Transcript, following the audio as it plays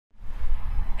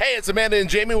Hey, it's Amanda and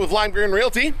Jamie with Lime Green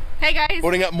Realty. Hey guys.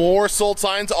 Putting up more sold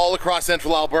signs all across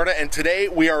central Alberta, and today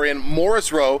we are in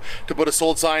Morrisroe to put a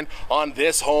sold sign on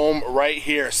this home right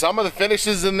here. Some of the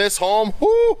finishes in this home,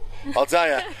 whoo, I'll tell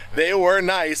you, they were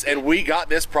nice, and we got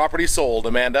this property sold,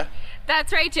 Amanda.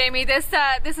 That's right, Jamie. This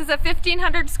is a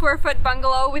 1,500 square foot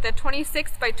bungalow with a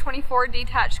 26 by 24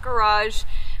 detached garage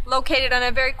located on a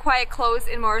very quiet close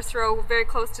in Morrisroe, very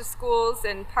close to schools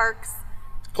and parks.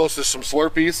 Close to some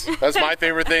Slurpees. That's my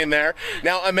favorite thing there.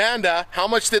 Now, Amanda, how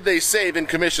much did they save in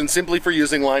commission simply for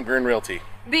using Lime Green Realty?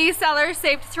 The seller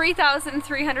saved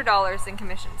 $3,300 in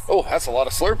commissions. Oh, that's a lot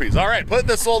of Slurpees. All right, put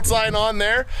the sold sign on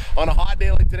there on a hot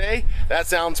day like today. That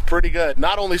sounds pretty good.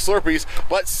 Not only Slurpees,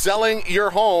 but selling your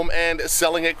home and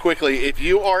selling it quickly. If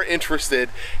you are interested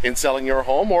in selling your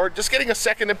home or just getting a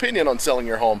second opinion on selling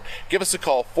your home, give us a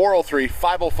call,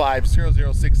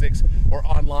 403-505-0066, or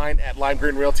online at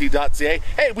limegreenrealty.ca.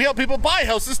 Hey, we help people buy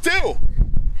houses too.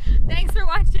 Thanks for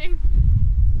watching.